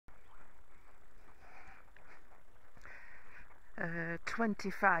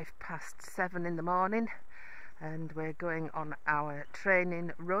7:25 in the morning, and we're going on our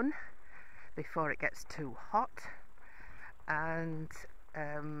training run before it gets too hot, and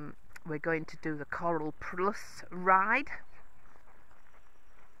we're going to do the Coral Plus ride.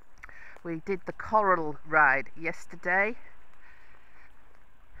 We did the Coral ride yesterday,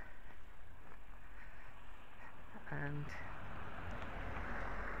 and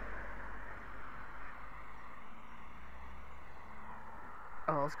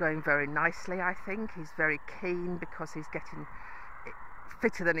all's going very nicely. I think he's very keen because he's getting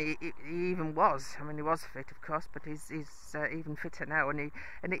fitter than he even was. I mean, he was fit, of course, but he's even fitter now, and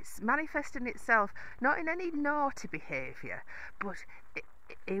it's manifesting itself not in any naughty behaviour, but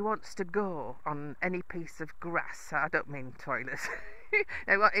he wants to go on any piece of grass. I don't mean toilets.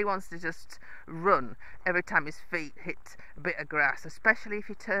 He wants to just run every time his feet hit a bit of grass, especially if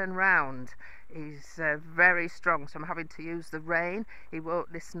you turn round. He's very strong, so I'm having to use the rein. He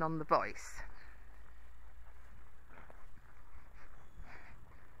won't listen on the voice.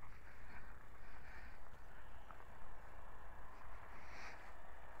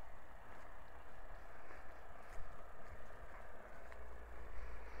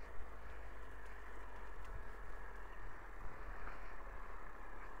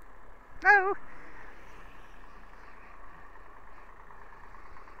 Oh!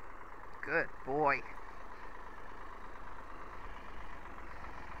 Good boy.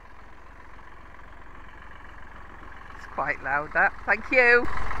 It's quite loud, that. Thank you.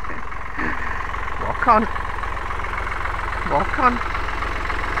 Walk on. Walk on.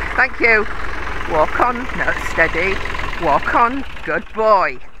 Thank you. Walk on. No, steady. Walk on. Good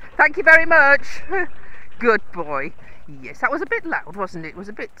boy. Thank you very much. Good boy. Yes, that was a bit loud, wasn't it? It was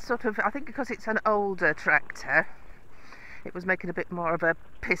a bit sort of, I think because it's an older tractor, it was making a bit more of a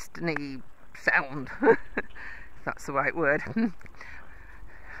pistony sound. If that's the right word.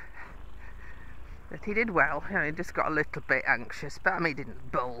 But he did well. You know, he just got a little bit anxious, but I mean, he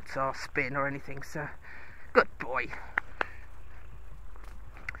didn't bolt or spin or anything, so good boy.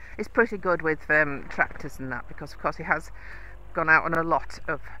 He's pretty good with tractors and that, because of course he has gone out on a lot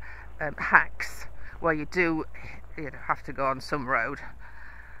of hacks where you do have to go on some road,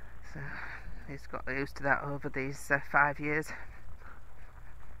 so he's got used to that over these 5 years.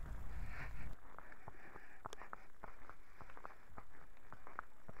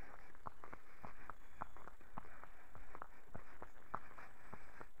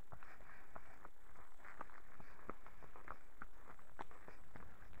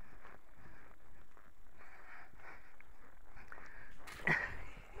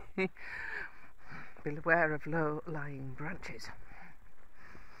 Beware of low-lying branches.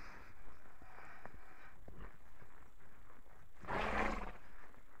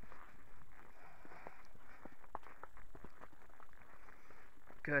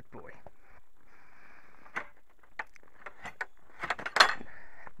 Good boy.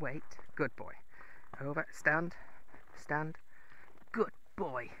 Wait. Good boy. Over. Stand. Stand. Good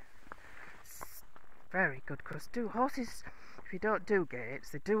boy. Very good, because horses, if you don't do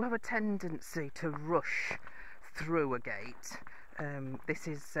gates, they do have a tendency to rush through a gate. This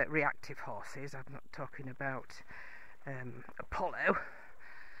is reactive horses. I'm not talking about Apollo.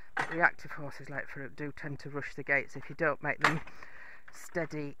 But reactive horses do tend to rush the gates if you don't make them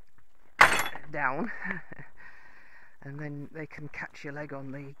steady down. And then they can catch your leg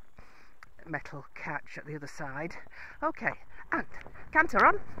on the metal catch at the other side. Okay, and canter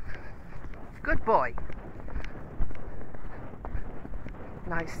on. Good boy.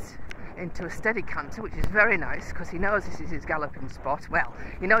 Nice into a steady canter, which is very nice, because he knows this is his galloping spot. Well,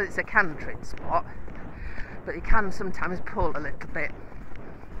 he knows it's a cantering spot, but he can sometimes pull a little bit.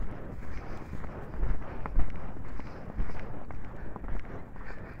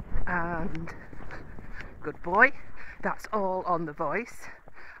 And good boy. That's all on the voice.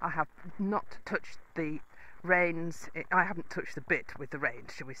 I have not touched the reins. I haven't touched the bit with the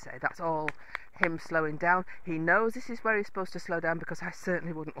reins, shall we say. That's all him slowing down. He knows this is where he's supposed to slow down, because I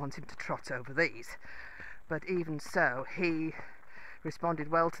certainly wouldn't want him to trot over these. But even so, he responded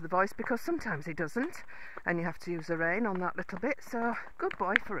well to the voice, because sometimes he doesn't, and you have to use the rein on that little bit. So good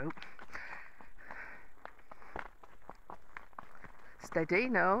boy, Farouk. Steady.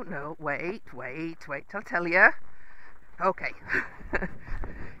 No, wait, I'll tell you. Okay. He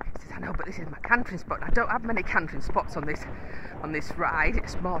says, I know, but this is my cantering spot. I don't have many cantering spots on this ride.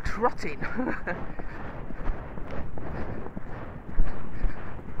 It's more trotting.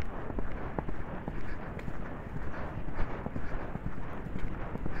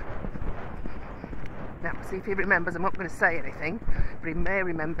 Now, see if he remembers. I'm not going to say anything, but he may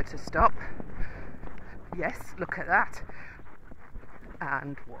remember to stop. Yes, look at that.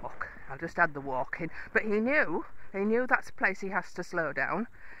 and walk. I'll just add the walk in. But he knew that's a place he has to slow down.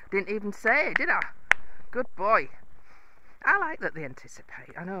 Didn't even say, did I? Good boy. I like that they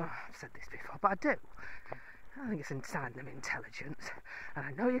anticipate. I know I've said this before, but I do. I think it's a sign of intelligence. And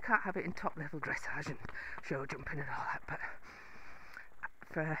I know you can't have it in top level dressage and show jumping and all that,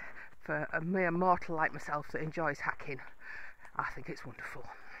 but for a mere mortal like myself that enjoys hacking, I think it's wonderful.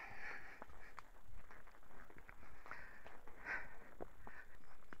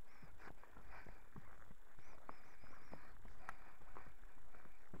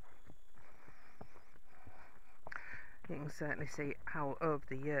 You can certainly see how over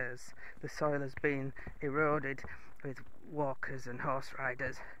the years the soil has been eroded with walkers and horse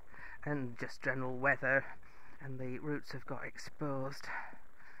riders and just general weather, and the roots have got exposed.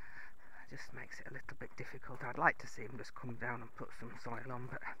 It just makes it a little bit difficult. I'd like to see them just come down and put some soil on,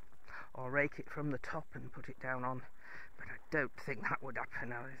 or rake it from the top and put it down on, but I don't think that would happen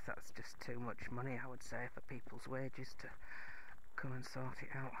now. That's just too much money, I would say, for people's wages to come and sort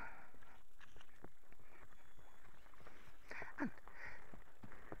it out.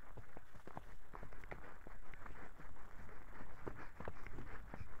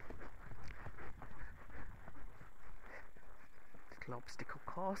 Little obstacle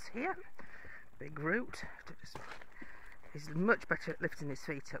course here, big route. He's much better at lifting his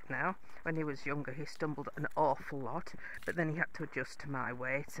feet up now. When he was younger he stumbled an awful lot, but then he had to adjust to my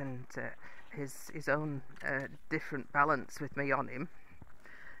weight and his own different balance with me on him.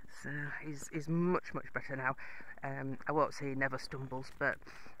 So he's much better now. I won't say he never stumbles, but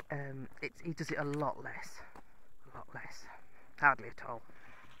he does it a lot less, hardly at all.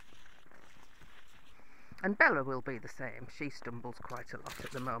 And Bella will be the same. She stumbles quite a lot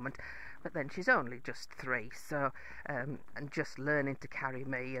at the moment, but then she's only just 3, so and just learning to carry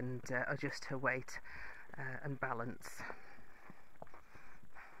me and adjust her weight and balance.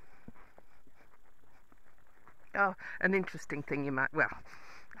 Oh, an interesting thing you might, well,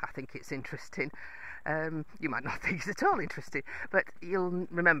 I think it's interesting. You might not think it's at all interesting, but you'll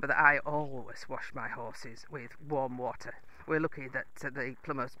remember that I always wash my horses with warm water. We're lucky that the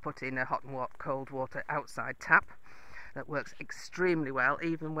plumbers put in a hot and cold water outside tap that works extremely well,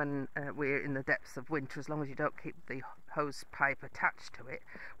 even when we're in the depths of winter. As long as you don't keep the hose pipe attached to it,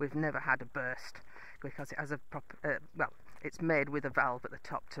 we've never had a burst, because it has a proper, well, it's made with a valve at the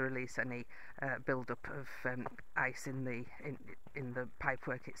top to release any build-up of ice in the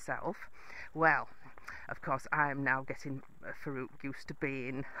pipework itself. Well, of course, I am now getting Farouk used to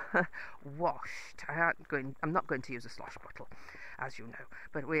being washed. I'm not going to use a slosh bottle, as you know,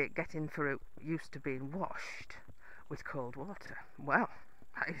 but we're getting Farouk used to being washed with cold water. Well,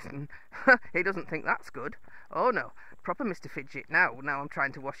 he doesn't think that's good. Oh no, proper Mr. Fidget now. Now I'm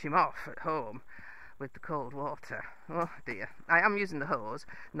trying to wash him off at home with the cold water. Oh dear. I am using the hose,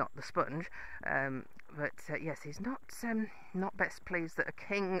 not the sponge, but yes, he's not best pleased that a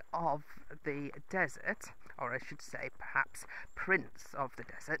king of the desert, or I should say perhaps prince of the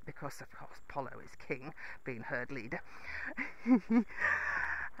desert, because of course Apollo is king, being herd leader.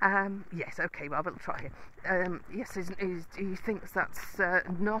 Yes, okay, well, we'll try here. Yes, he thinks that's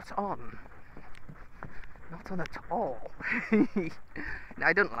not on. Not on at all. No,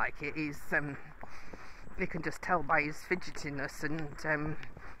 I don't like it. You can just tell by his fidgetiness, and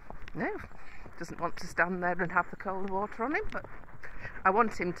no, doesn't want to stand there and have the cold water on him, but I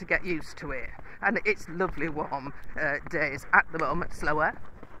want him to get used to it. And it's lovely warm days at the moment. Slower.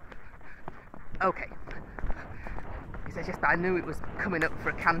 Okay. He says, yes, but I knew it was coming up for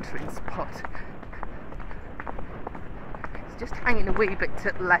a cantering spot. It's just hanging a wee bit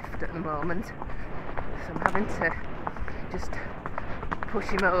to the left at the moment, so I'm having to just push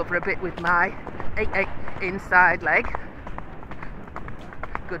him over a bit with my inside leg.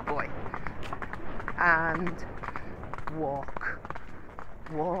 Good boy. And walk.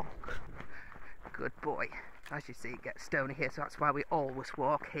 Good boy. As you see, it gets stony here, so that's why we always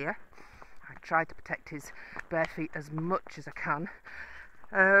walk here. I try to protect his bare feet as much as I can.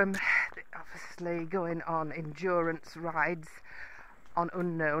 Obviously going on endurance rides on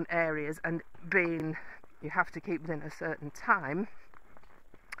unknown areas and you have to keep within a certain time.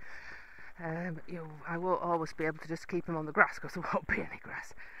 I won't always be able to just keep him on the grass, because there won't be any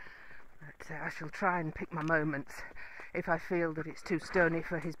grass. But I shall try and pick my moments. If I feel that it's too stony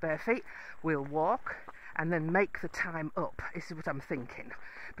for his bare feet, we'll walk and then make the time up. This is what I'm thinking,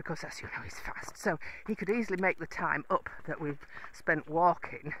 because as you know, he's fast, so he could easily make the time up that we've spent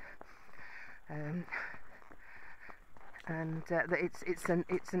walking, and that it's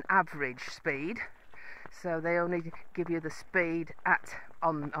an average speed. so they only give you the speed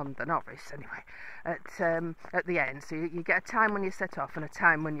on the novice anyway at the end. So you get a time when you set off and a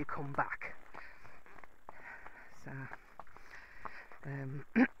time when you come back. So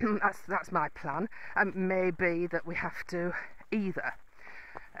that's my plan. Maybe that we have to either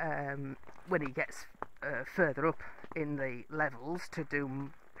when he gets further up in the levels to do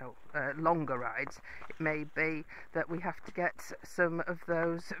longer rides, it may be that we have to get some of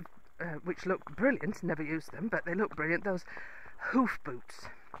those which look brilliant, never used them, but they look brilliant, those hoof boots.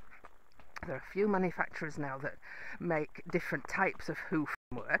 There are a few manufacturers now that make different types of hoof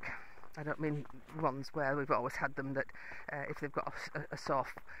work. I don't mean ones where we've always had them that if they've got a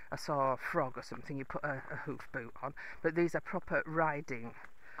sore frog or something, you put a hoof boot on, but these are proper riding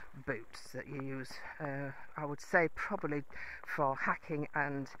boots that you use, I would say probably for hacking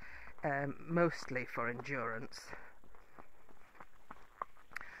and mostly for endurance.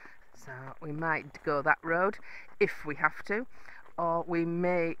 So we might go that road if we have to, or we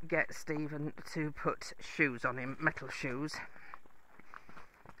may get Stephen to put shoes on him, metal shoes.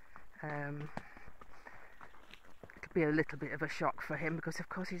 It'll be a little bit of a shock for him because of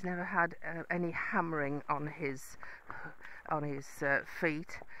course he's never had any hammering on his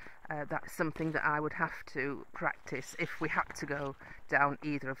feet. That's something that I would have to practice if we had to go down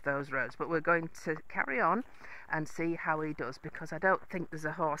either of those roads, but we're going to carry on and see how he does, because I don't think there's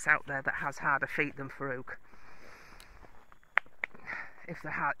a horse out there that has harder feet than Farouk. If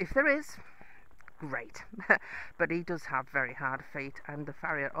there is, great. But he does have very hard feet, and the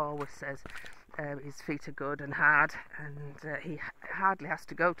farrier always says his feet are good and hard, and he hardly has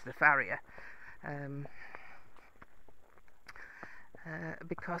to go to the farrier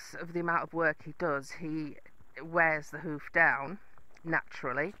because of the amount of work he does. He wears the hoof down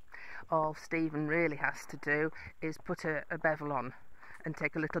naturally. All Stephen really has to do is put a bevel on and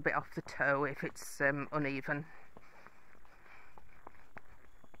take a little bit off the toe if it's uneven.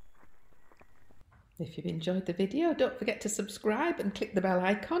 If you've enjoyed the video, don't forget to subscribe and click the bell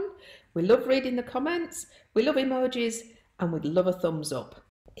icon. We love reading the comments, we love emojis, and we'd love a thumbs up.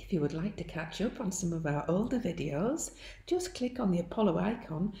 If you would like to catch up on some of our older videos, just click on the Apollo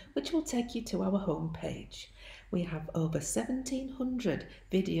icon, which will take you to our home page. We have over 1,700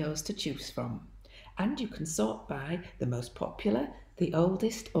 videos to choose from, and you can sort by the most popular, the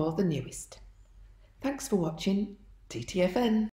oldest, or the newest. Thanks for watching TTFN.